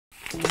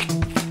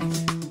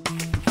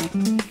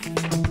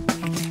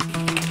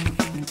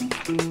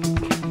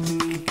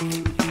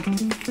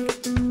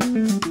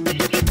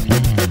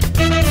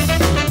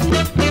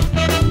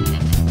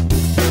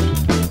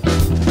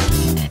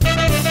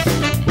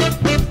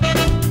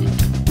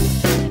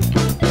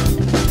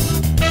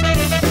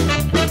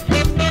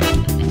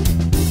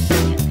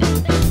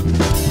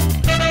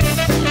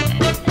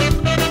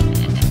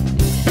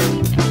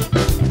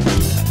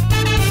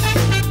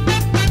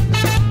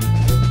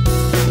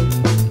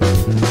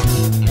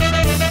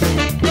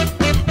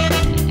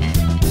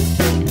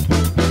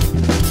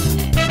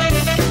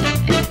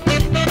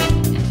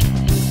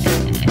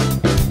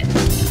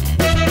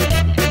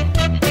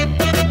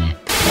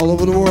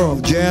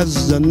Jazz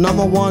is the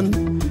number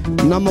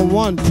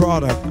one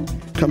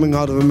product coming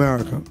out of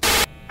America.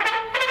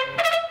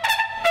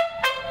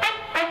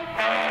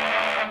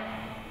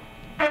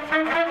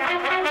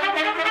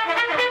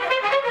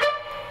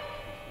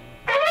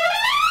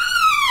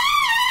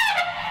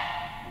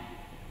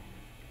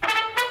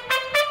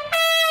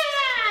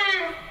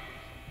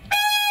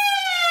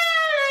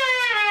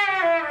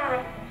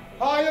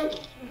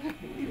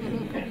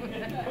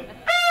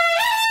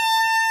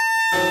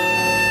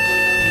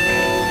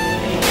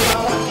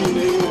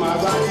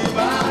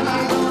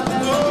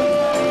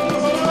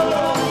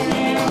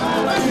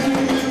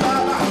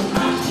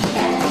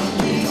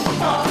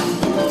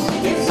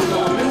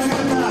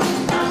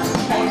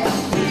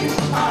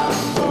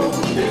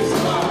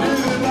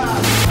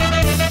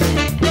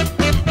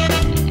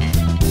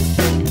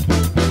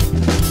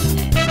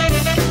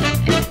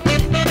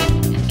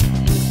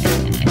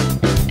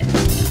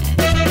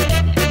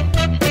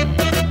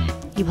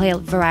 You play a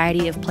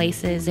variety of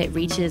places. It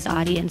reaches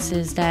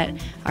audiences that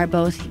are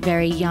both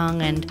very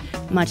young and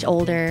much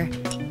older,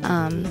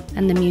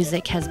 and the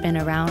music has been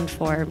around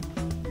for,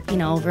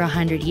 over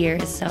 100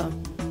 years, so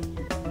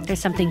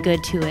there's something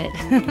good to it.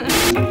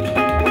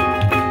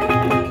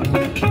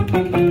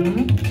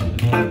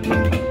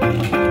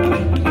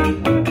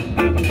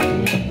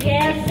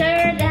 Yes,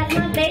 sir, that's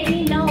my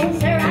baby. No,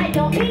 sir, I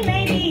don't mean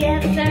maybe.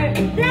 Yes, sir,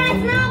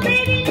 that's my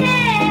baby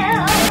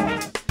now.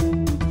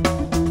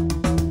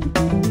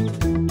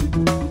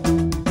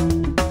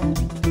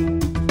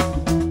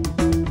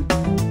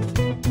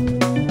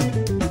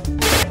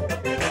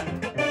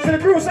 To the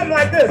groove, something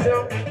like this, you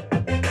know.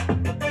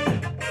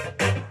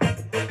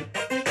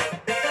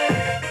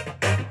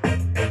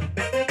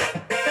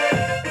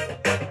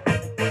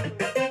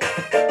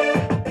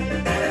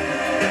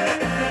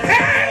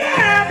 Hey,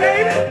 yeah,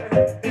 baby.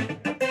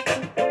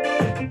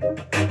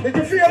 Did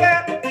you feel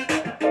that?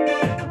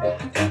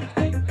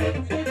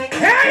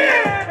 Hey,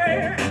 yeah,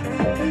 baby.